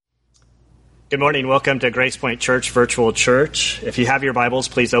Good morning. Welcome to Grace Point Church Virtual Church. If you have your Bibles,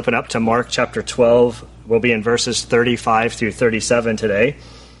 please open up to Mark chapter 12. We'll be in verses 35 through 37 today.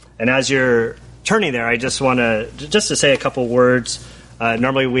 And as you're turning there, I just want to say a couple words.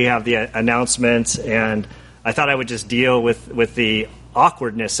 Normally we have the announcements, and I thought I would just deal with the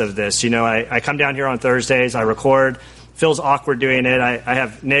awkwardness of this. You know, I come down here on Thursdays, I record. Feels awkward doing it. I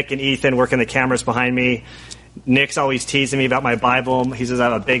have Nick and Ethan working the cameras behind me. Nick's always teasing me about my Bible. He says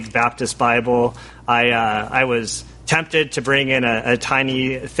I have a big Baptist Bible. I was tempted to bring in a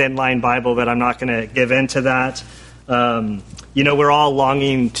tiny, thin-line Bible, but I'm not going to give in to that. We're all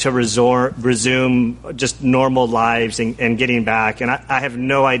longing to resume just normal lives and getting back. And I have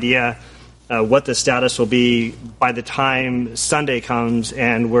no idea what the status will be by the time Sunday comes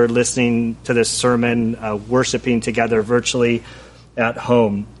and we're listening to this sermon, worshiping together virtually at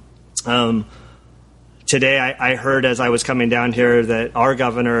home. Today, I heard as I was coming down here that our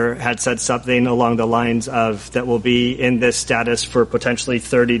governor had said something along the lines of that we'll be in this status for potentially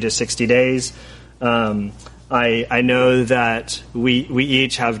 30 to 60 days. I know that we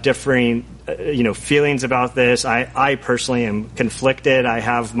each have differing, feelings about this. I personally am conflicted. I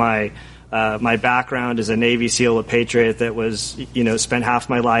have my background as a Navy SEAL, a patriot that was, spent half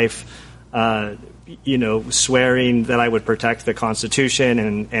my life swearing that I would protect the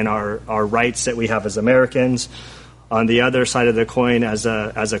Constitution and our rights that we have as Americans. On the other side of the coin, as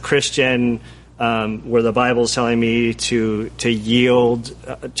a Christian, where the Bible's telling me to yield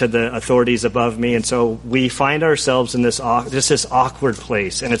to the authorities above me, and so we find ourselves in this awkward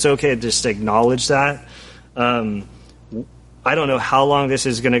place, and it's okay to just acknowledge that. I don't know how long this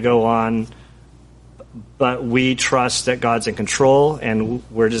is going to go on, but we trust that God's in control, and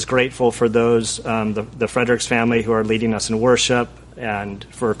we're just grateful for those, the Fredericks family who are leading us in worship, and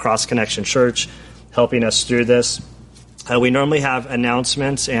for Cross Connection Church helping us through this. We normally have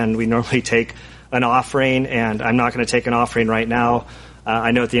announcements, and we normally take an offering, and I'm not going to take an offering right now.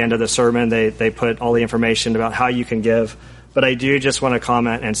 I know at the end of the sermon they put all the information about how you can give, but I do just want to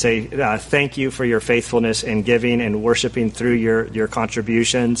comment and say thank you for your faithfulness in giving and worshiping through your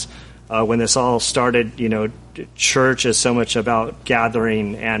contributions. When this all started, church is so much about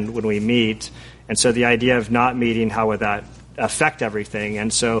gathering and when we meet. And so the idea of not meeting, how would that affect everything?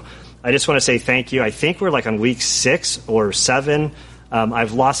 And so I just want to say thank you. I think we're like on week 6 or 7.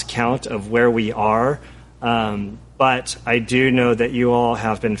 I've lost count of where we are. But I do know that you all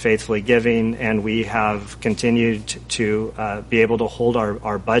have been faithfully giving, and we have continued to be able to hold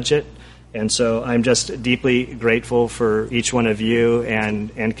our budget. And so I'm just deeply grateful for each one of you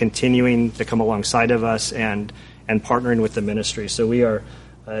and continuing to come alongside of us and partnering with the ministry. So we are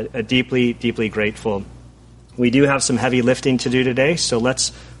deeply, deeply grateful. We do have some heavy lifting to do today, so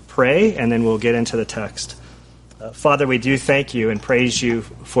let's pray, and then we'll get into the text. Father, we do thank you and praise you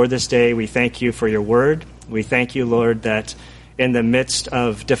for this day. We thank you for your word. We thank you, Lord, that in the midst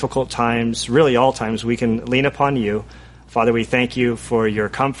of difficult times, really all times, we can lean upon you. Father, we thank you for your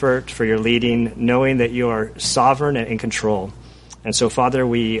comfort, for your leading, knowing that you are sovereign and in control. And so, Father,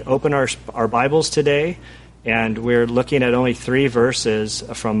 we open our Bibles today, and we're looking at only 3 verses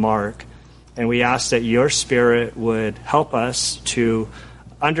from Mark. And we ask that your Spirit would help us to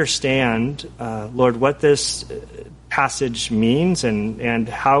understand, Lord, what this passage means and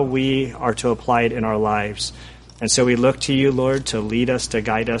how we are to apply it in our lives. And so we look to you, Lord, to lead us, to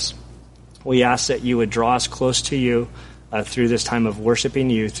guide us. We ask that you would draw us close to you through this time of worshiping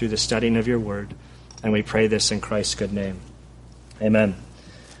you, through the studying of your word. And we pray this in Christ's good name. Amen.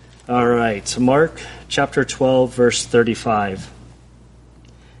 All right, Mark chapter 12, verse 35.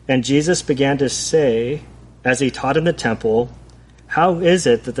 And Jesus began to say, as he taught in the temple, "How is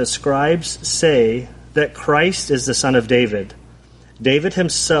it that the scribes say that Christ is the son of David? David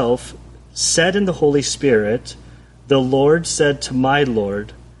himself said in the Holy Spirit, 'The Lord said to my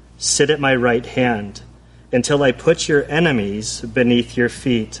Lord, sit at my right hand, until I put your enemies beneath your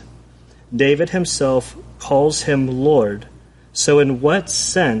feet.' David himself calls him Lord. So in what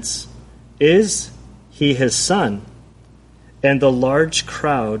sense is he his son?" And the large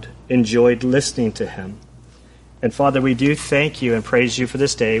crowd enjoyed listening to him. And Father, we do thank you and praise you for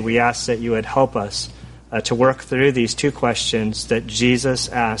this day. We ask that you would help us to work through these 2 questions that Jesus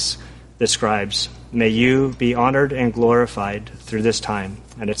asks the scribes. May you be honored and glorified through this time.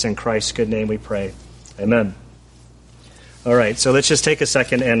 And it's in Christ's good name we pray. Amen. All right, so let's just take a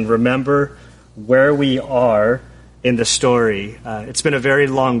second and remember where we are in the story. It's been a very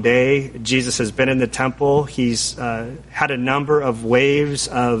long day. Jesus has been in the temple. He's had a number of waves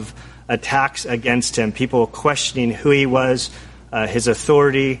of attacks against him, people questioning who he was, his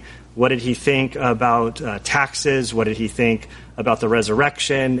authority. What did he think about taxes? What did he think about the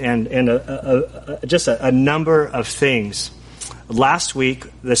resurrection, and just a number of things. Last week,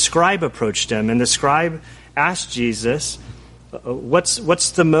 the scribe approached him, and the scribe asked Jesus,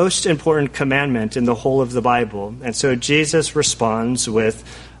 what's the most important commandment in the whole of the Bible? And so Jesus responds with,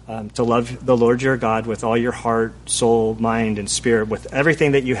 to love the Lord your God with all your heart, soul, mind, and spirit, with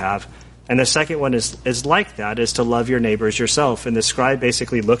everything that you have. And the second one is like that, is to love your neighbor as yourself. And the scribe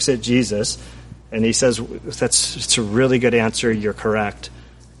basically looks at Jesus, and he says, it's a really good answer, you're correct.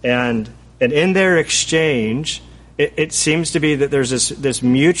 And in their exchange, it seems to be that there's this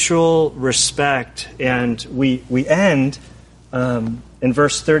mutual respect, and we end in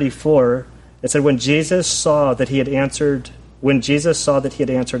verse 34. It said, when Jesus saw that he had answered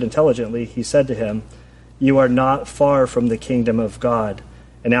intelligently, he said to him, "You are not far from the kingdom of God."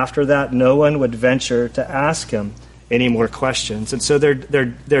 And after that, no one would venture to ask him any more questions. And so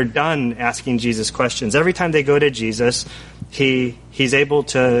they're done asking Jesus questions. Every time they go to Jesus, he's able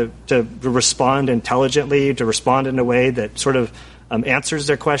to respond intelligently, to respond in a way that sort of answers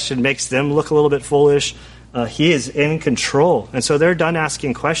their question, makes them look a little bit foolish. He is in control. And so they're done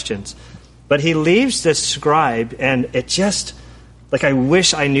asking questions. But he leaves this scribe, and it just, like, I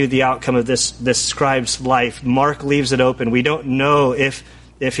wish I knew the outcome of this scribe's life. Mark leaves it open. We don't know if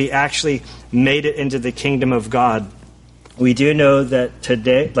he actually made it into the kingdom of God. We do know that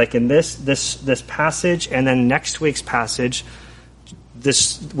today, like in this passage, and then next week's passage,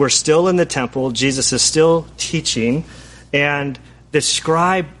 we're still in the temple. Jesus is still teaching, and the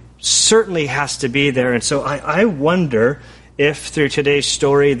scribe certainly has to be there. And so I wonder if through today's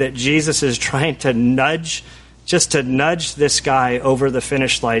story that Jesus is trying to nudge this guy over the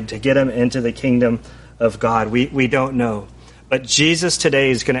finish line to get him into the kingdom of God. We don't know. But Jesus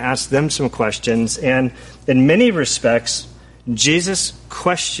today is going to ask them some questions, and in many respects, Jesus'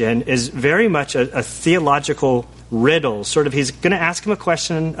 question is very much a theological riddle. Sort of, he's going to ask him a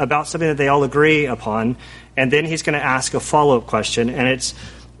question about something that they all agree upon, and then he's going to ask a follow-up question, and it's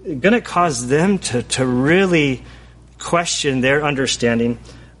going to cause them to really question their understanding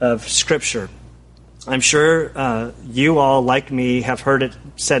of Scripture. I'm sure you all, like me, have heard it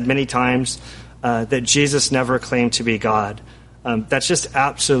said many times that Jesus never claimed to be God. That's just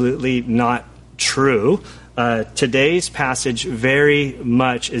absolutely not true. Today's passage very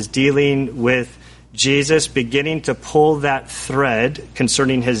much is dealing with Jesus beginning to pull that thread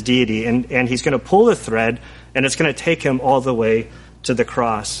concerning his deity. And he's going to pull the thread, and it's going to take him all the way to the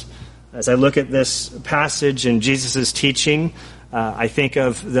cross. As I look at this passage and Jesus' teaching, I think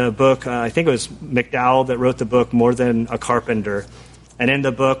of the book, I think it was McDowell that wrote the book, More Than a Carpenter. And in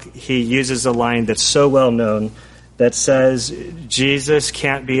the book, he uses a line that's so well known that says, Jesus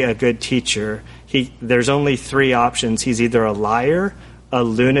can't be a good teacher. There's only three options. He's either a liar, a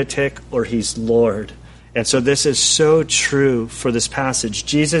lunatic, or he's Lord. And so this is so true for this passage.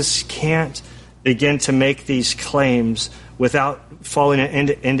 Jesus can't begin to make these claims without falling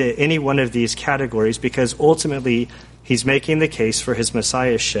into any one of these categories, because ultimately he's making the case for his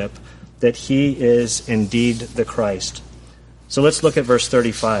messiahship, that he is indeed the Christ. So let's look at verse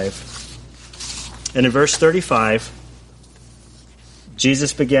 35. And in verse 35,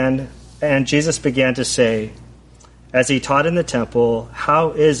 Jesus began to say, as he taught in the temple,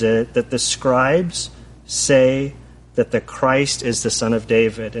 how is it that the scribes say that the Christ is the Son of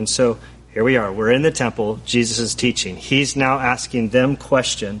David? And so here we are. We're in the temple. Jesus is teaching. He's now asking them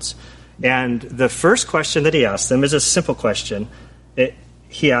questions. And the first question that he asked them is a simple question.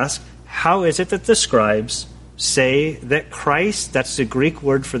 He asked, how is it that the scribes say that Christ, that's the Greek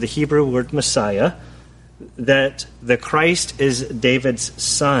word for the Hebrew word Messiah, that the Christ is David's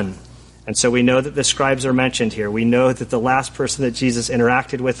son? And so we know that the scribes are mentioned here. We know that the last person that Jesus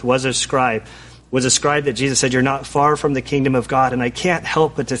interacted with was a scribe that Jesus said, you're not far from the kingdom of God. And I can't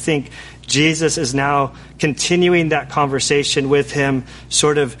help but to think Jesus is now continuing that conversation with him,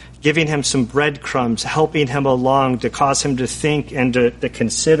 sort of giving him some breadcrumbs, helping him along to cause him to think and to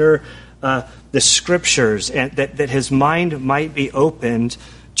consider the Scriptures, and that his mind might be opened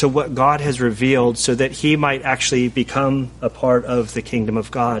to what God has revealed so that he might actually become a part of the kingdom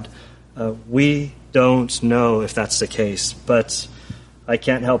of God. We don't know if that's the case, but I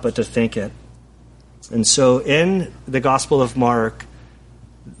can't help but to think it. And so in the Gospel of Mark,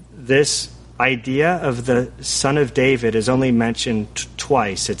 this idea of the Son of David is only mentioned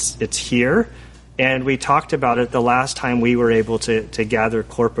twice. It's here, and we talked about it the last time we were able to gather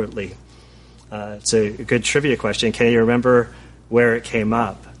corporately. It's a good trivia question. Can you remember where it came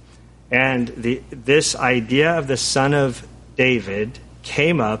up? And this idea of the Son of David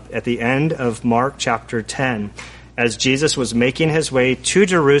came up at the end of Mark chapter 10, as Jesus was making his way to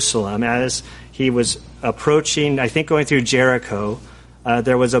Jerusalem, as he was approaching, I think going through Jericho,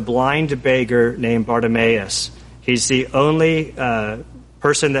 there was a blind beggar named Bartimaeus. He's the only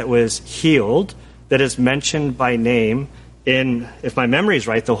person that was healed that is mentioned by name in, if my memory is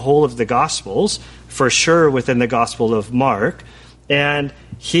right, the whole of the Gospels, for sure within the Gospel of Mark. And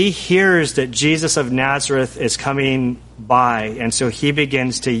he hears that Jesus of Nazareth is coming by, and so he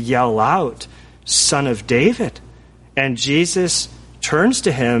begins to yell out, "Son of David." And Jesus turns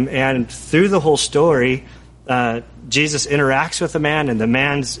to him, and through the whole story, Jesus interacts with the man, and the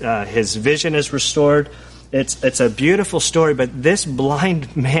man's his vision is restored. It's a beautiful story, but this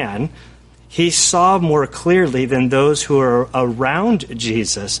blind man, he saw more clearly than those who were around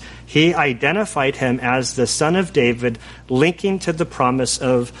Jesus. He identified him as the Son of David, linking to the promise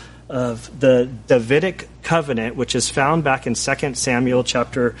of the Davidic covenant, which is found back in 2 Samuel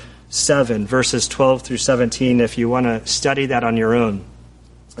chapter 7, verses 12 through 17, if you want to study that on your own.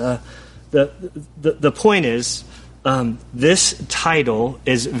 The point is, this title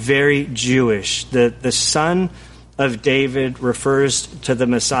is very Jewish. The Son of David refers to the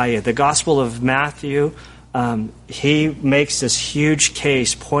Messiah. The Gospel of Matthew, he makes this huge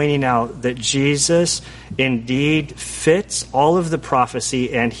case pointing out that Jesus indeed fits all of the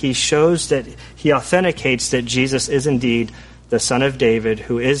prophecy, and he shows that he authenticates that Jesus is indeed the Son of David,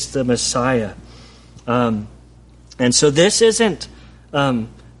 who is the Messiah. And so this isn't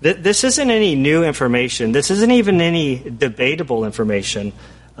any new information. This isn't even any debatable information.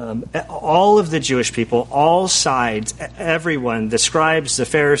 All of the Jewish people, all sides, everyone, the scribes, the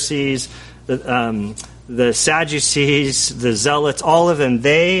Pharisees, the Sadducees, the Zealots, all of them,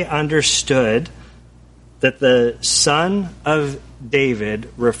 they understood that the Son of David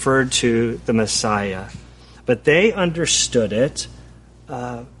referred to the Messiah. But they understood it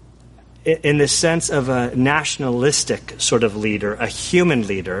in the sense of a nationalistic sort of leader, a human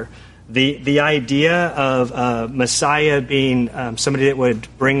leader. The idea of Messiah being somebody that would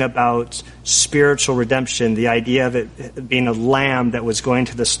bring about spiritual redemption, the idea of it being a lamb that was going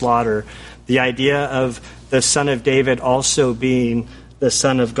to the slaughter, the idea of the Son of David also being the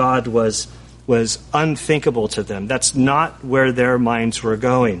Son of God was unthinkable to them. That's not where their minds were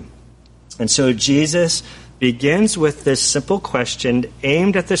going. And so Jesus begins with this simple question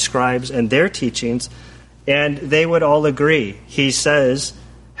aimed at the scribes and their teachings, and they would all agree. He says,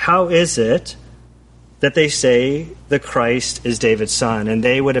 "How is it that they say the Christ is David's son?" And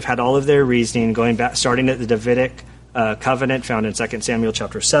they would have had all of their reasoning going back, starting at the Davidic covenant found in 2 Samuel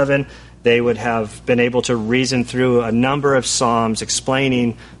chapter 7. They would have been able to reason through a number of Psalms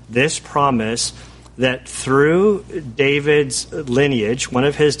explaining this promise that through David's lineage, one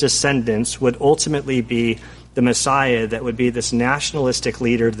of his descendants would ultimately be the Messiah, that would be this nationalistic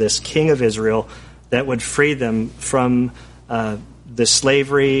leader, this king of Israel, that would free them from the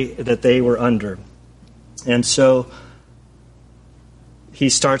slavery that they were under. And so he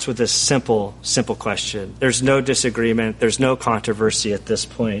starts with this simple question. There's no disagreement. There's no controversy at this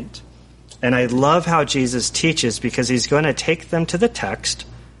point. And I love how Jesus teaches, because he's going to take them to the text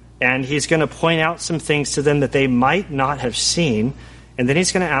and he's going to point out some things to them that they might not have seen. And then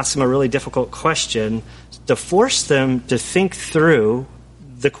he's going to ask them a really difficult question to force them to think through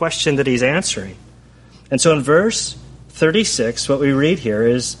the question that he's answering. And so in verse 36, what we read here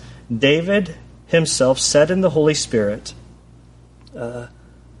is, David himself said in the Holy Spirit, I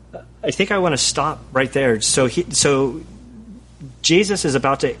think I want to stop right there. So Jesus is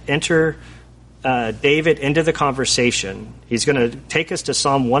about to enter David into the conversation. He's going to take us to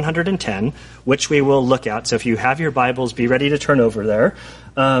Psalm 110, which we will look at. So if you have your Bibles, be ready to turn over there.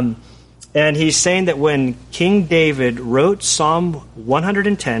 And he's saying that when King David wrote Psalm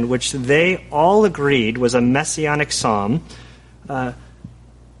 110, which they all agreed was a messianic psalm,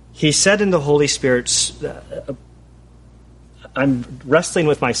 he said in the Holy Spirit, I'm wrestling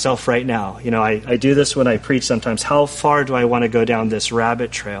with myself right now. You know, I do this when I preach sometimes. How far do I want to go down this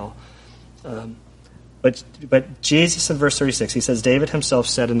rabbit trail? But Jesus in verse 36, he says, David himself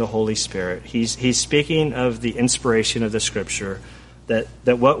said in the Holy Spirit. He's speaking of the inspiration of the Scripture,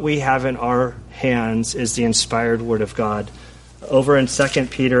 that what we have in our hands is the inspired Word of God. Over in 2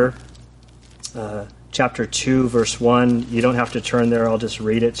 Peter chapter 2, verse 1, you don't have to turn there, I'll just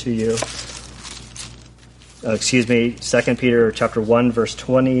read it to you. 2 Peter chapter 1, verse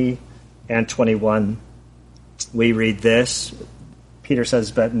 20 and 21. We read this. Peter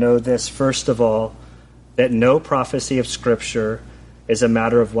says, "But know this, first of all, that no prophecy of Scripture is a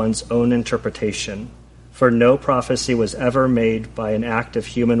matter of one's own interpretation. For no prophecy was ever made by an act of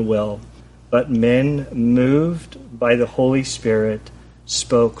human will, but men moved by the Holy Spirit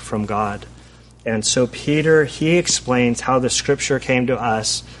spoke from God." And so Peter, he explains how the Scripture came to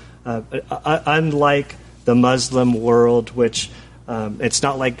us Unlike the Muslim world, which it's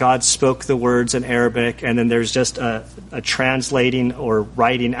not like God spoke the words in Arabic and then there's just a translating or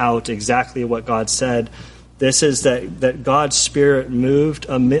writing out exactly what God said. This is that God's Spirit moved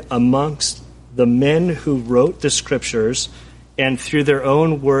amongst the men who wrote the Scriptures, and through their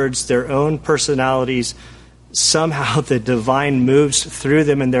own words, their own personalities, somehow the divine moves through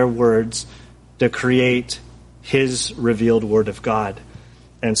them and their words to create his revealed Word of God.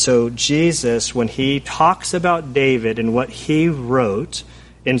 And so Jesus, when he talks about David and what he wrote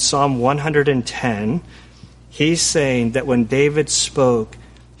in Psalm 110, he's saying that when David spoke,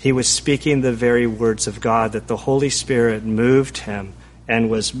 he was speaking the very words of God, that the Holy Spirit moved him and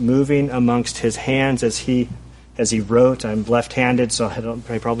was moving amongst his hands as he wrote. I'm left-handed, so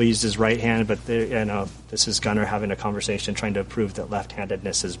I probably used his right hand, but this is Gunnar having a conversation trying to prove that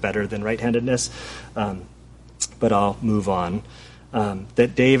left-handedness is better than right-handedness. But I'll move on.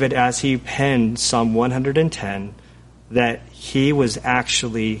 That David, as he penned Psalm 110, that he was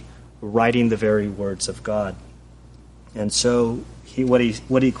actually writing the very words of God. And so what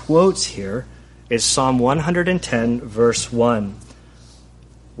he quotes here is Psalm 110, verse 1,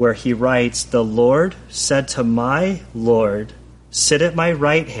 where he writes, "The Lord said to my Lord, sit at my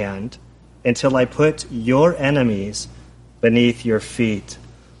right hand until I put your enemies beneath your feet."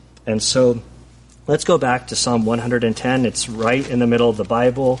 And so let's go back to Psalm 110. It's right in the middle of the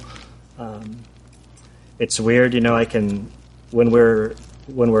Bible. It's weird, when we're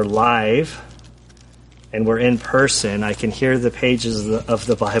live and we're in person, I can hear the pages of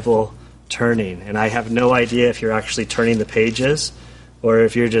the Bible turning, and I have no idea if you're actually turning the pages or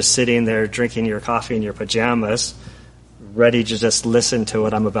if you're just sitting there drinking your coffee in your pajamas, ready to just listen to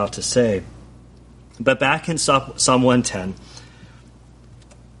what I'm about to say. But back in Psalm 110,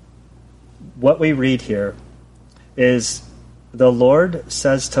 what we read here is, "The Lord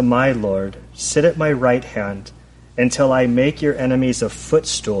says to my Lord, sit at my right hand until I make your enemies a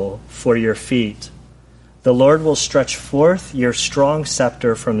footstool for your feet. The Lord will stretch forth your strong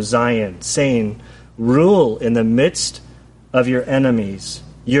scepter from Zion, saying, rule in the midst of your enemies.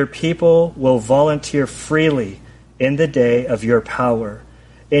 Your people will volunteer freely in the day of your power.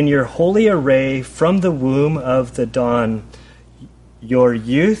 In your holy array from the womb of the dawn, your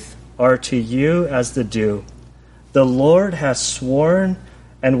youth are to you as the dew. The Lord has sworn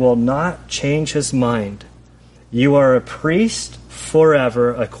and will not change his mind. You are a priest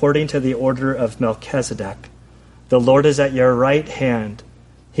forever according to the order of Melchizedek. The Lord is at your right hand.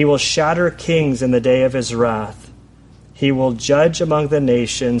 He will shatter kings in the day of his wrath. He will judge among the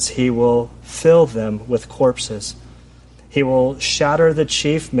nations. He will fill them with corpses. He will shatter the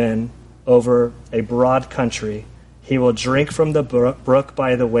chief men over a broad country. He will drink from the brook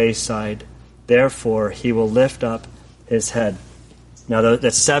by the wayside. Therefore, he will lift up his head." Now,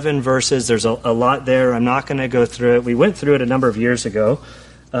 that's 7 verses. There's a lot there. I'm not going to go through it. We went through it a number of years ago.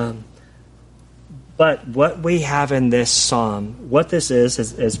 But what we have in this psalm, what this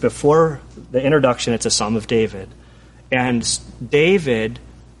is before the introduction, it's a Psalm of David. And David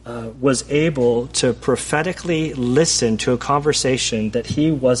was able to prophetically listen to a conversation that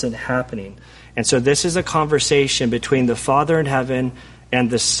he wasn't happening. And so this is a conversation between the Father in heaven and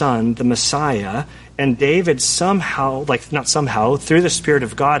the Son, the Messiah. And David somehow, through the Spirit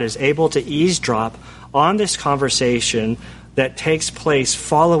of God, is able to eavesdrop on this conversation that takes place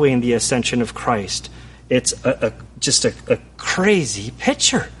following the ascension of Christ. It's just a crazy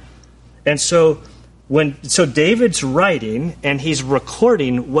picture. And so David's writing and he's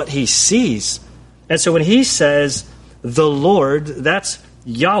recording what he sees. And so when he says, "The Lord," that's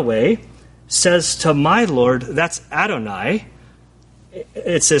Yahweh, says to my Lord, that's Adonai.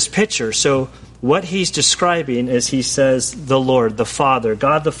 It's this picture. So what he's describing is he says the Lord, the Father,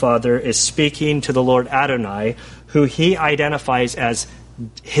 God the Father is speaking to the Lord Adonai, who he identifies as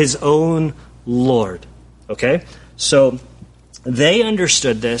his own Lord. Okay? So they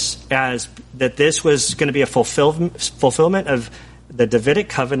understood this as that this was going to be a fulfillment of the Davidic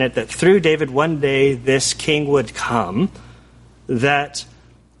covenant, that through David one day this king would come that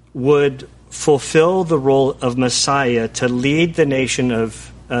would fulfill the role of Messiah to lead the nation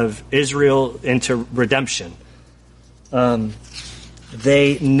of Israel into redemption.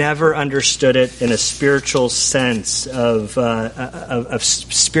 They never understood it in a spiritual sense of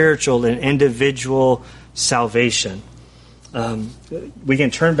spiritual and individual salvation. We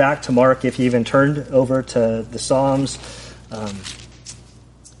can turn back to Mark if you even turned over to the Psalms.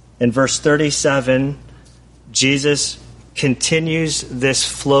 In verse 37, Jesus continues this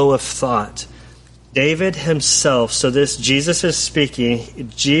flow of thought. David himself, so this Jesus is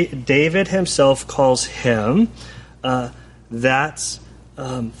speaking, David himself calls him, that's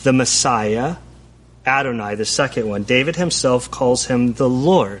the Messiah, Adonai, the second one, David himself calls him the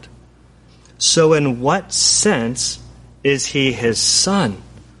Lord. So in what sense is he his son?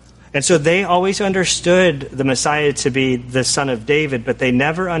 And so they always understood the Messiah to be the son of David, but they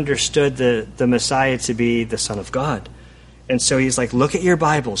never understood the Messiah to be the son of God. And so he's like, look at your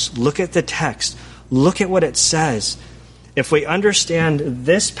Bibles, look at the text, look at what it says. If we understand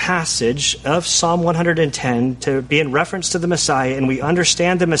this passage of Psalm 110 to be in reference to the Messiah, and we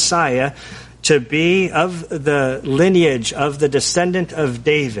understand the Messiah to be of the lineage of the descendant of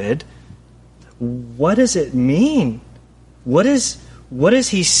David, what does it mean? What is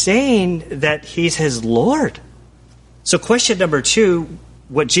he saying that he's his Lord? So question number 2,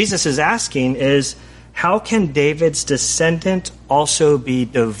 what Jesus is asking is, how can David's descendant also be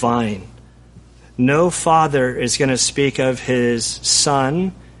divine? No father is going to speak of his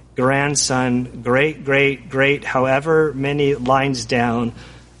son, grandson, great, however many lines down,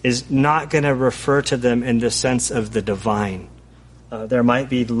 is not going to refer to them in the sense of the divine. There might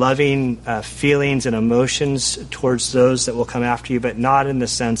be loving feelings and emotions towards those that will come after you, but not in the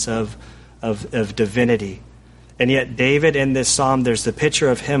sense of divinity. And yet David in this psalm, there's the picture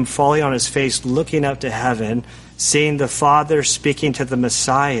of him falling on his face, looking up to heaven, seeing the Father speaking to the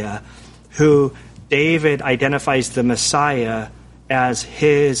Messiah, who David identifies the Messiah as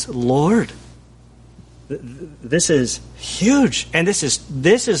his Lord. This is huge. And this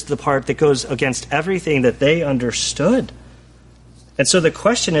is the part that goes against everything that they understood. And so the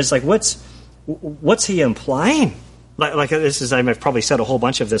question is, like, what's he implying? Like this is, I've probably said a whole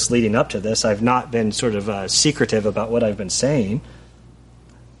bunch of this leading up to this. I've not been sort of secretive about what I've been saying.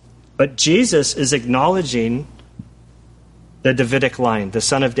 But Jesus is acknowledging the Davidic line, the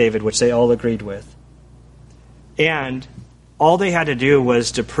son of David, which they all agreed with. And all they had to do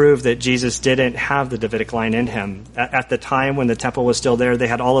was to prove that Jesus didn't have the Davidic line in him. At the time when the temple was still there, they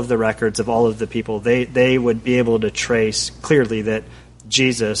had all of the records of all of the people. They would be able to trace clearly that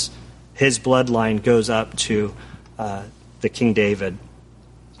Jesus, his bloodline, goes up to the King David.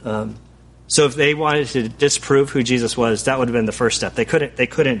 So if they wanted to disprove who Jesus was, that would have been the first step. They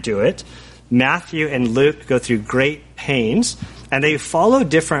couldn't do it. Matthew and Luke go through great pains, and they follow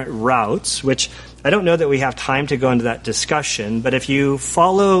different routes, which I don't know that we have time to go into that discussion, but if you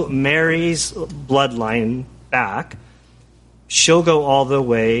follow Mary's bloodline back, she'll go all the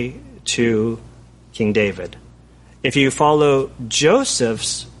way to King David. If you follow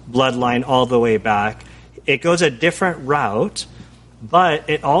Joseph's bloodline all the way back, it goes a different route, but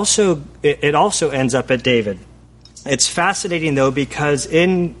it also ends up at David. It's fascinating, though, because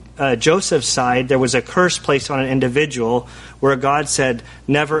in Joseph's side, there was a curse placed on an individual where God said,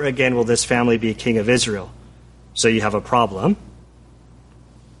 never again will this family be king of Israel. So you have a problem.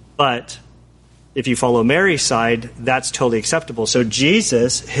 But if you follow Mary's side, that's totally acceptable. So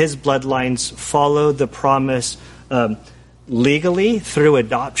Jesus, his bloodlines follow the promise legally through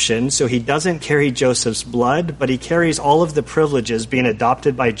adoption. So he doesn't carry Joseph's blood, but he carries all of the privileges being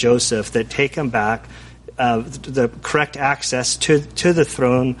adopted by Joseph that take him back the correct access to the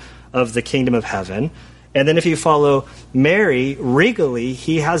throne of the kingdom of heaven. And then if you follow Mary, regally,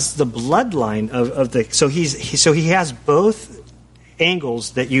 he has the bloodline of the... So he has both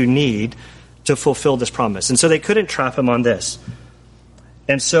angles that you need to fulfill this promise. And so they couldn't trap him on this.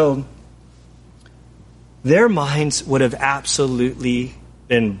 And so their minds would have absolutely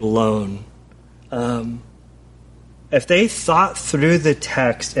been blown. If they thought through the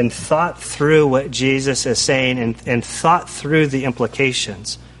text and thought through what Jesus is saying and thought through the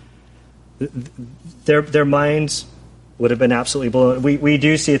implications, their minds would have been absolutely blown. We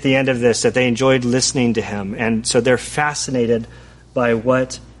do see at the end of this that they enjoyed listening to him, and so they're fascinated by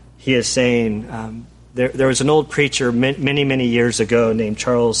what he is saying. There was an old preacher many years ago named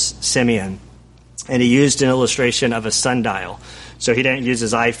Charles Simeon, and he used an illustration of a sundial. So he didn't use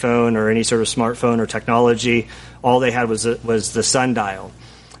his iPhone or any sort of smartphone or technology. All they had was the sundial.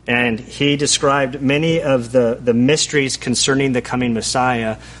 And he described many of the mysteries concerning the coming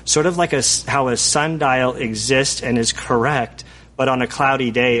Messiah, sort of like how a sundial exists and is correct, but on a cloudy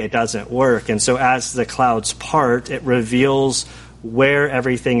day it doesn't work. And so as the clouds part, it reveals where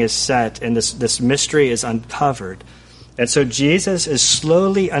everything is set, and this mystery is uncovered. And so Jesus is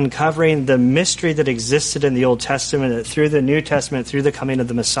slowly uncovering the mystery that existed in the Old Testament, that through the New Testament, through the coming of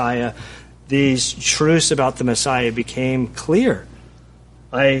the Messiah, these truths about the Messiah became clear.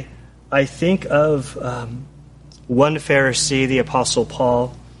 I think of one Pharisee, the Apostle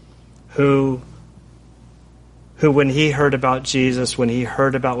Paul, who when he heard about Jesus, when he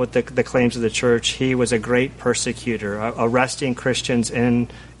heard about what the claims of the church, he was a great persecutor, arresting Christians and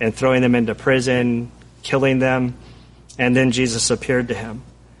throwing them into prison, killing them. and then Jesus appeared to him.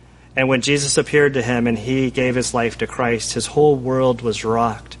 And when Jesus appeared to him and he gave his life to Christ, his whole world was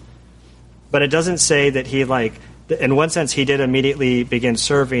rocked. But it doesn't say that he, in one sense, he did immediately begin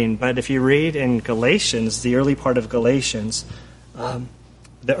serving. But if you read in Galatians, the early part of Galatians,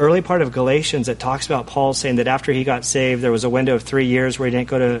 it talks about Paul saying that after he got saved, there was a window of 3 years where he didn't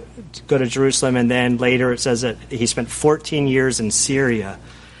go to Jerusalem. And then later it says that he spent 14 years in Syria.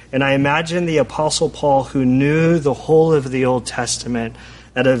 And I imagine the Apostle Paul, who knew the whole of the Old Testament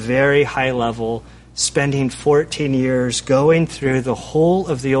at a very high level, spending 14 years going through the whole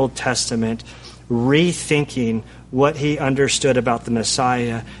of the Old Testament, rethinking what he understood about the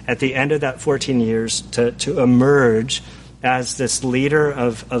Messiah at the end of that 14 years to emerge as this leader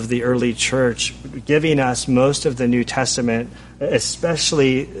of the early church, giving us most of the New Testament,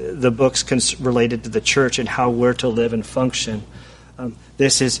 especially the books related to the church and how we're to live and function.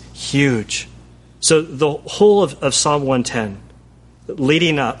 This is huge. So the whole of Psalm 110,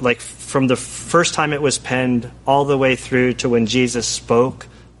 leading up, from the first time it was penned all the way through to when Jesus spoke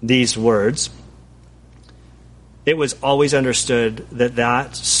these words, it was always understood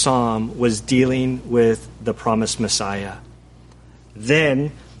that psalm was dealing with the promised Messiah.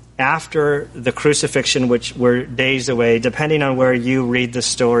 Then, after the crucifixion, which we're days away, depending on where you read the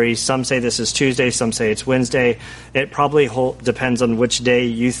story, some say this is Tuesday, some say it's Wednesday. It probably depends on which day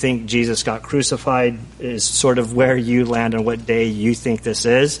you think Jesus got crucified, is sort of where you land on what day you think this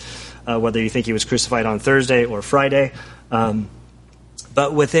is, whether you think he was crucified on Thursday or Friday.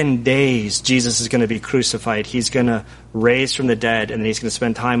 But within days, Jesus is going to be crucified. He's going to raise from the dead, and then he's going to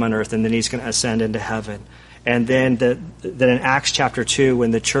spend time on earth, and then he's going to ascend into heaven. And then in Acts chapter 2, when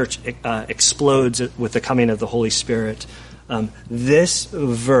the church explodes with the coming of the Holy Spirit, this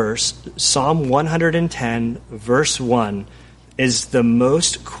verse, Psalm 110, verse 1, is the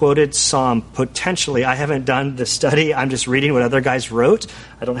most quoted psalm potentially. I haven't done the study. I'm just reading what other guys wrote.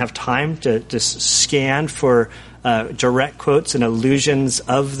 I don't have time to scan for direct quotes and allusions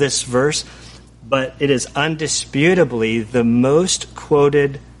of this verse. But it is undisputably the most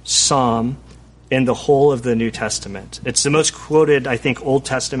quoted psalm in the whole of the New Testament. It's the most quoted, I think, Old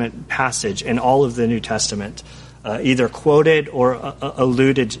Testament passage in all of the New Testament, either quoted or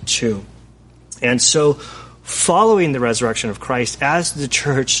alluded to. And so, following the resurrection of Christ, as the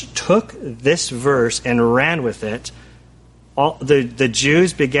church took this verse and ran with it, the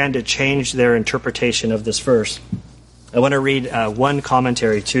Jews began to change their interpretation of this verse. I want to read one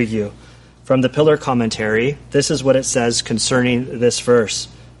commentary to you. From the Pillar Commentary, this is what it says concerning this verse.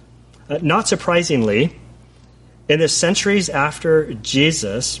 Not surprisingly, in the centuries after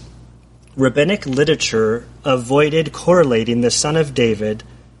Jesus, rabbinic literature avoided correlating the Son of David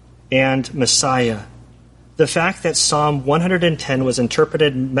and Messiah. The fact that Psalm 110 was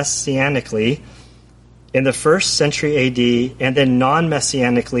interpreted messianically in the 1st century AD and then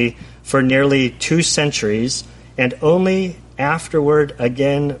non-messianically for nearly 2 centuries, and only afterward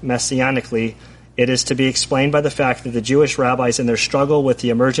again messianically, it is to be explained by the fact that the Jewish rabbis in their struggle with the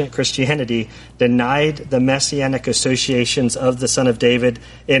emergent Christianity denied the messianic associations of the Son of David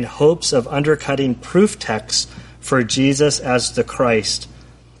in hopes of undercutting proof texts for Jesus as the Christ.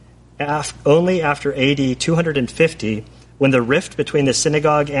 Only after AD 250, when the rift between the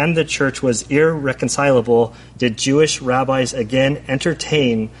synagogue and the church was irreconcilable, did Jewish rabbis again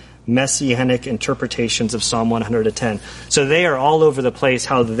entertain messianic interpretations of Psalm 110. So they are all over the place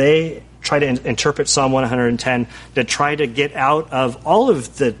how they try to interpret Psalm 110 to try to get out of all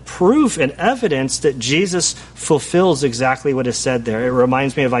of the proof and evidence that Jesus fulfills exactly what is said there. It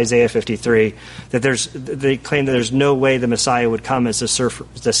reminds me of Isaiah 53, that they claim that there's no way the Messiah would come as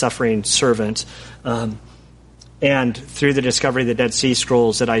the suffering servant. And through the discovery of the Dead Sea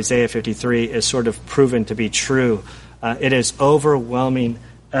Scrolls, that Isaiah 53 is sort of proven to be true. It is overwhelming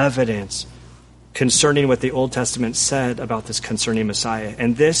evidence concerning what the Old Testament said about this concerning Messiah.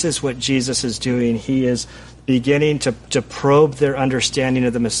 And this is what Jesus is doing. He is beginning to probe their understanding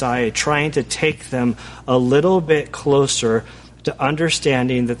of the Messiah, trying to take them a little bit closer to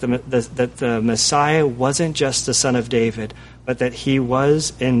understanding that the Messiah wasn't just the Son of David, but that he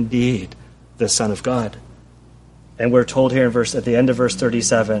was indeed the Son of God. And we're told here at the end of verse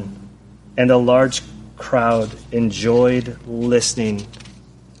 37, and a large crowd enjoyed listening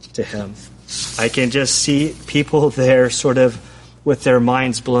to him. I can just see people there sort of with their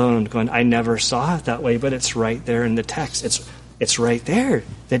minds blown, going, I never saw it that way, but it's right there in the text. It's right there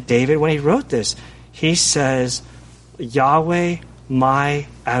that David, when he wrote this, he says, Yahweh, my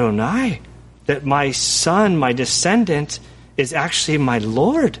Adonai, that my son, my descendant, is actually my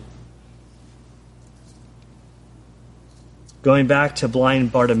Lord. Going back to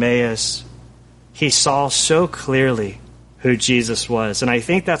blind Bartimaeus, he saw so clearly who Jesus was. And I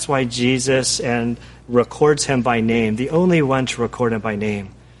think that's why Jesus and records him by name, the only one to record him by name,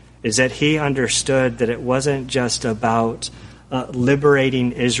 is that he understood that it wasn't just about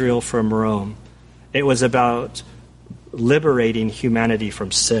liberating Israel from Rome. It was about liberating humanity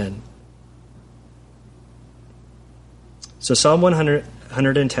from sin. So Psalm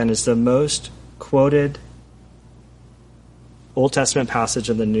 110 is the most quoted Old Testament passage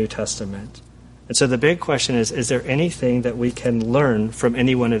in the New Testament. And so the big question is there anything that we can learn from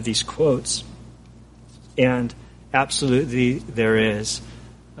any one of these quotes? And absolutely there is.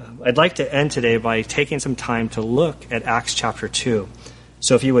 I'd like to end today by taking some time to look at Acts chapter 2.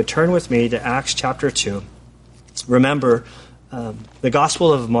 So if you would turn with me to Acts chapter 2. Remember, the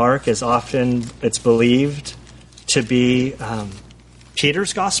Gospel of Mark is often, it's believed to be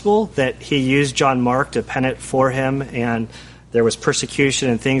Peter's gospel, that he used John Mark to pen it for him, and there was persecution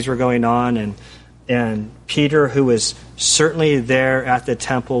and things were going on, and Peter, who was certainly there at the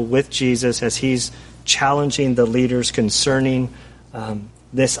temple with Jesus as he's challenging the leaders concerning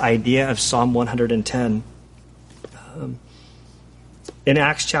this idea of Psalm 110. In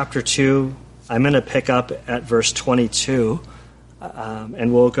Acts chapter 2, I'm going to pick up at verse 22,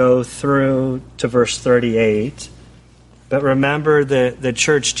 and we'll go through to verse 38. But remember, the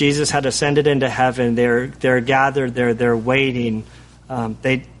church, Jesus had ascended into heaven. They're gathered there. They're waiting.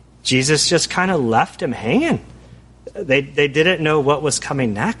 Jesus just kind of left him hanging. They didn't know what was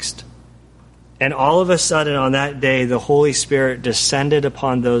coming next. And all of a sudden on that day, the Holy Spirit descended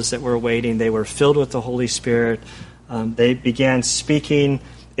upon those that were waiting. They were filled with the Holy Spirit. They began speaking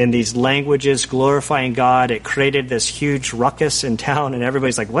in these languages, glorifying God. It created this huge ruckus in town, and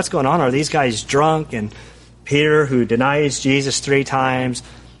everybody's like, what's going on? Are these guys drunk? And Peter, who denies Jesus 3 times,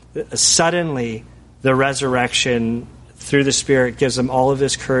 suddenly the resurrection through the Spirit gives him all of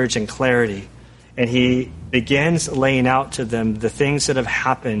his courage and clarity. And he begins laying out to them the things that have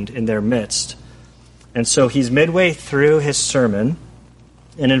happened in their midst. And so he's midway through his sermon,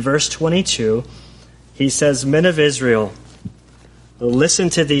 and in verse 22, he says, Men of Israel, listen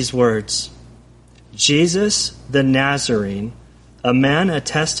to these words. Jesus the Nazarene, a man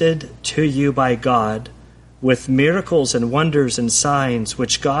attested to you by God, with miracles and wonders and signs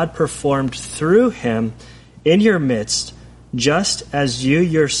which God performed through him in your midst, just as you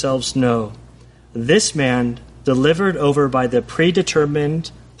yourselves know. This man, delivered over by the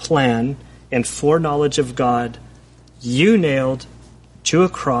predetermined plan and foreknowledge of God, you nailed to a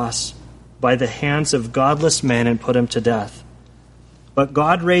cross by the hands of godless men and put him to death. But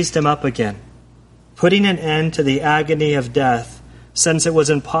God raised him up again, putting an end to the agony of death, since it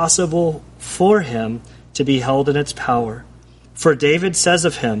was impossible for him to be held in its power. For David says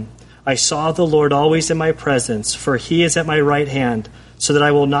of him, I saw the Lord always in my presence, for he is at my right hand, so that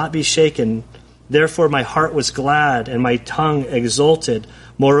I will not be shaken. Therefore my heart was glad, and my tongue exulted.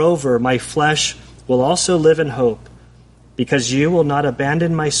 Moreover, my flesh will also live in hope, because you will not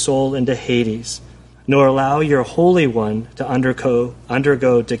abandon my soul into Hades, nor allow your Holy One to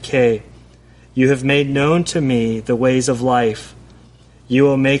undergo decay. You have made known to me the ways of life. You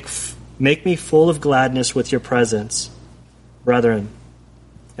will make me full of gladness with your presence. Brethren,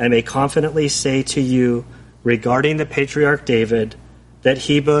 I may confidently say to you regarding the patriarch David, that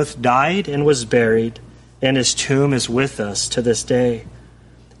he both died and was buried, and his tomb is with us to this day.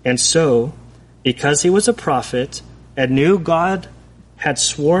 And so, because he was a prophet, and knew God had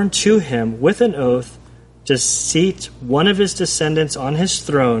sworn to him with an oath to seat one of his descendants on his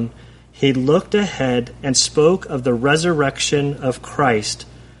throne, he looked ahead and spoke of the resurrection of Christ,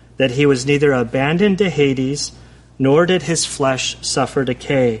 that he was neither abandoned to Hades, nor did his flesh suffer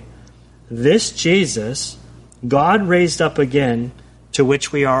decay. This Jesus God raised up again, to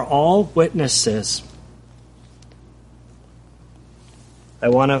which we are all witnesses. I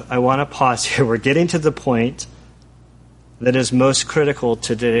want to pause here. We're getting to the point that is most critical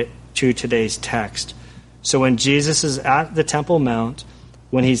to today's text. So when Jesus is at the Temple Mount,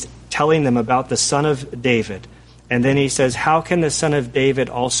 when he's telling them about the Son of David, and then he says, how can the Son of David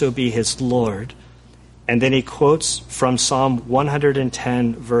also be his Lord? And then he quotes from Psalm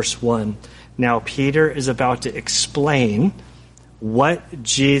 110, verse 1. Now Peter is about to explain what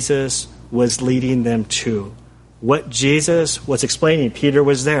Jesus was leading them to. What Jesus was explaining. Peter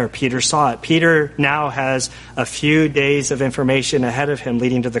was there. Peter saw it. Peter now has a few days of information ahead of him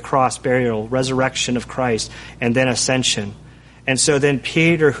leading to the cross, burial, resurrection of Christ, and then ascension. And so then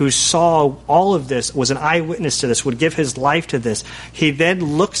Peter, who saw all of this, was an eyewitness to this, would give his life to this. He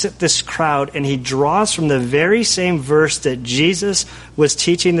then looks at this crowd and he draws from the very same verse that Jesus was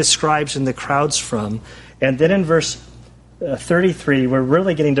teaching the scribes and the crowds from. And then in verse 33, we're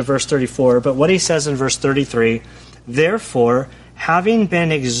really getting to verse 34, but what he says in verse 33, Therefore, having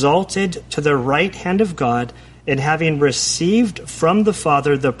been exalted to the right hand of God, and having received from the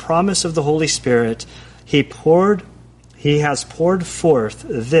Father the promise of the Holy Spirit, he has poured forth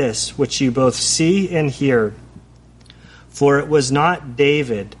this which you both see and hear. For it was not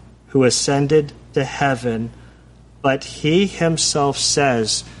David who ascended to heaven, but he himself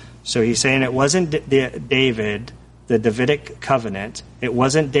says," so he's saying it wasn't David, the Davidic covenant, it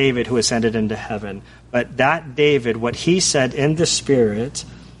wasn't David who ascended into heaven, but that David, what he said in the Spirit,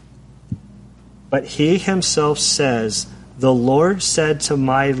 but he himself says, "The Lord said to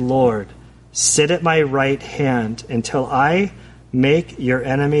my Lord, sit at my right hand until I make your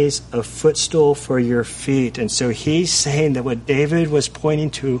enemies a footstool for your feet." And so he's saying that what David was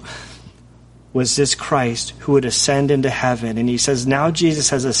pointing to was this Christ who would ascend into heaven. And he says, now Jesus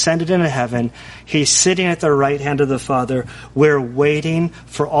has ascended into heaven. He's sitting at the right hand of the Father. We're waiting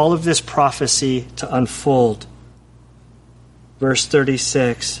for all of this prophecy to unfold. Verse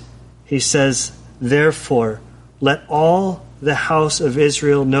 36, he says, "Therefore, let all the house of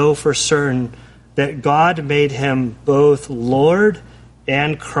Israel know for certain that God made him both Lord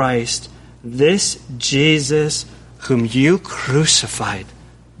and Christ, this Jesus whom you crucified."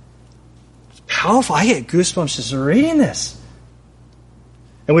 It's powerful. I get goosebumps just reading this.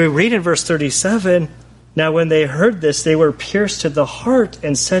 And we read in verse 37, "Now when they heard this, they were pierced to the heart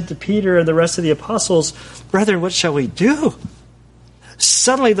and said to Peter and the rest of the apostles, 'Brethren, what shall we do?'"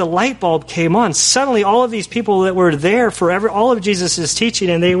 Suddenly the light bulb came on. Suddenly all of these people that were there for all of Jesus' teaching,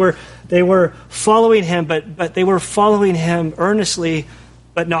 and they were following him, but they were following him earnestly,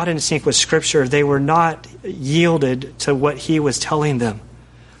 but not in sync with Scripture. They were not yielded to what he was telling them.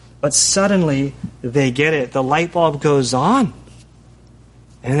 But suddenly they get it. The light bulb goes on.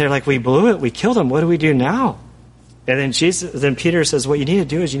 And they're like, "We blew it. We killed him. What do we do now?" And then Peter says, "What you need to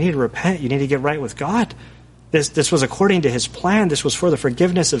do is you need to repent. You need to get right with God. This was according to his plan. This was for the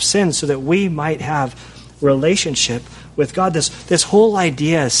forgiveness of sins so that we might have relationship with God." This whole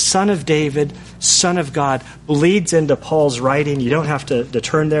idea, Son of David, Son of God, bleeds into Paul's writing. You don't have to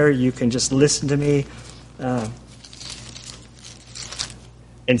turn there. You can just listen to me.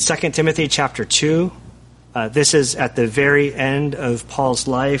 In 2 Timothy chapter 2, this is at the very end of Paul's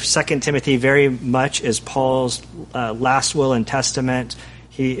life. 2 Timothy very much is Paul's last will and testament.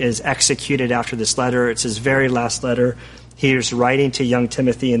 He is executed after this letter. It's his very last letter. He is writing to young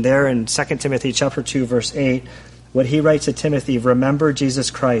Timothy. And there in 2 Timothy chapter 2, verse 8, what he writes to Timothy, "Remember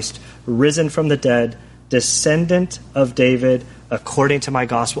Jesus Christ, risen from the dead, descendant of David, according to my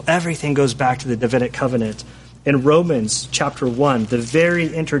gospel." Everything goes back to the Davidic covenant. In Romans chapter 1, the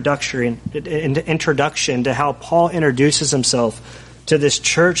very introduction to how Paul introduces himself to this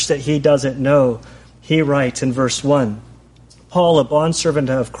church that he doesn't know, he writes in verse 1, "Paul, a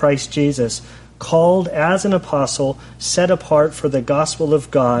bondservant of Christ Jesus, called as an apostle, set apart for the gospel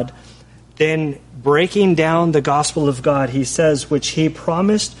of God." Then breaking down the gospel of God, he says, "which he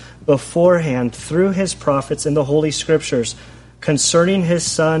promised beforehand through his prophets in the Holy Scriptures, concerning his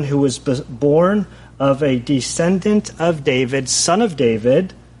Son, who was born of a descendant of David, son of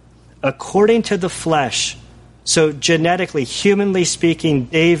David, according to the flesh." So genetically, humanly speaking,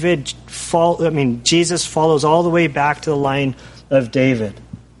 Jesus follows all the way back to the line of David.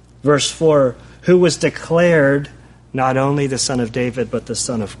 Verse 4, "who was declared not only the Son of David, but the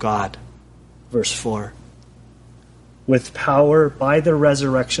Son of God." Verse 4, "with power by the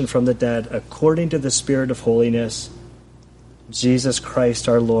resurrection from the dead, according to the Spirit of holiness, Jesus Christ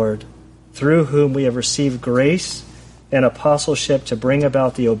our Lord, through whom we have received grace and apostleship to bring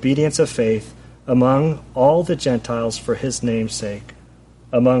about the obedience of faith among all the Gentiles for his name's sake,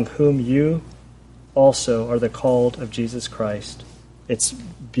 among whom you also are the called of Jesus Christ." It's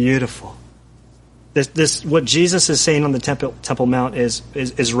beautiful. This what Jesus is saying on the Temple Mount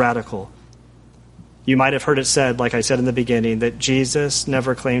is radical. You might have heard it said, like I said in the beginning, that Jesus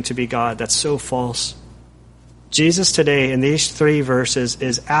never claimed to be God. That's so false. Jesus today, in these 3 verses,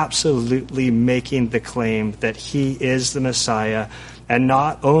 is absolutely making the claim that he is the Messiah. And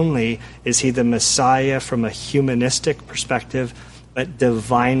not only is he the Messiah from a humanistic perspective, but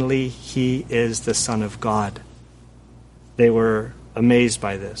divinely he is the Son of God. They were amazed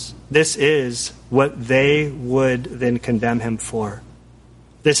by this. This is what they would then condemn him for.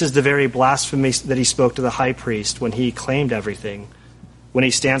 This is the very blasphemy that he spoke to the high priest when he claimed everything. When he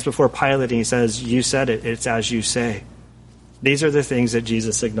stands before Pilate and he says, "You said it, it's as you say." These are the things that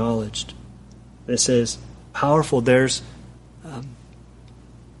Jesus acknowledged. This is powerful. There's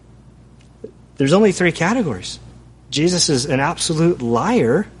only 3 categories. Jesus is an absolute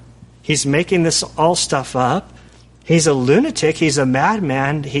liar. He's making this all stuff up. He's a lunatic. He's a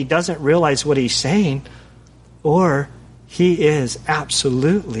madman. He doesn't realize what he's saying. or he is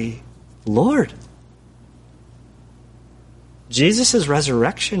absolutely Lord. Jesus'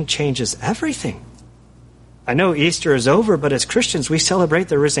 resurrection changes everything. I know Easter is over, but as Christians, we celebrate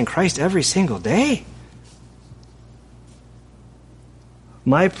the risen Christ every single day.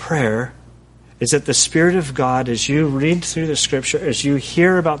 My prayer is that the Spirit of God, as you read through the Scripture, as you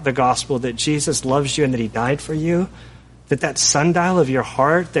hear about the gospel, that Jesus loves you and that he died for you, that sundial of your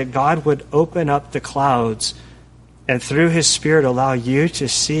heart, that God would open up the clouds and through his Spirit allow you to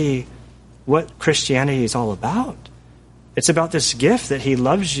see what Christianity is all about. It's about this gift that he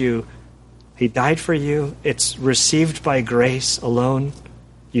loves you. He died for you. It's received by grace alone.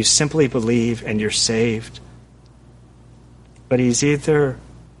 You simply believe and you're saved. But he's either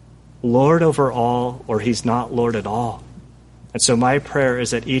Lord over all or he's not Lord at all. And so my prayer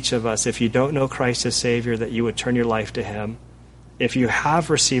is that each of us, if you don't know Christ as Savior, that you would turn your life to him. If you have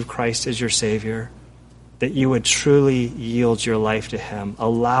received Christ as your Savior, that you would truly yield your life to him.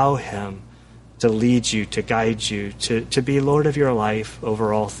 Allow him to lead you, to guide you, to be Lord of your life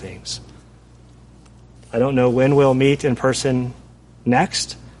over all things. I don't know when we'll meet in person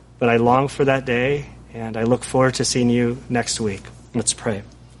next, but I long for that day, and I look forward to seeing you next week. Let's pray.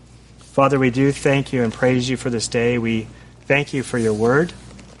 Father, we do thank you and praise you for this day. We thank you for your word.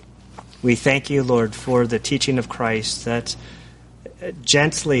 We thank you, Lord, for the teaching of Christ that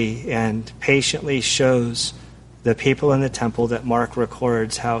gently and patiently shows the people in the temple that Mark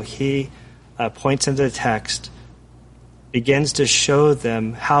records how he points into the text, begins to show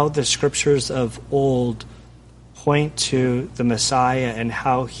them how the scriptures of old point to the Messiah and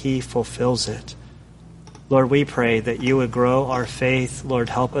how he fulfills it. Lord, we pray that you would grow our faith. Lord,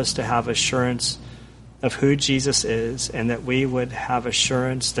 help us to have assurance of who Jesus is, and that we would have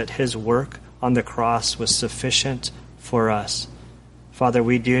assurance that his work on the cross was sufficient for us. Father,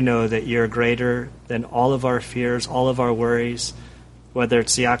 we do know that you're greater than all of our fears, all of our worries, whether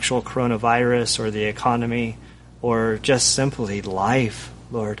it's the actual coronavirus or the economy or just simply life.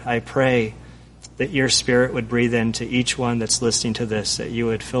 Lord, I pray that your Spirit would breathe into each one that's listening to this, that you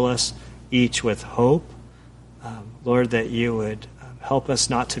would fill us each with hope. Lord, that you would help us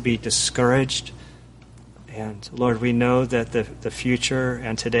not to be discouraged. And Lord, we know that the future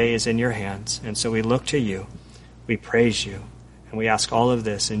and today is in your hands. And so we look to you, we praise you, and we ask all of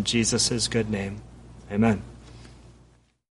this in Jesus' good name. Amen.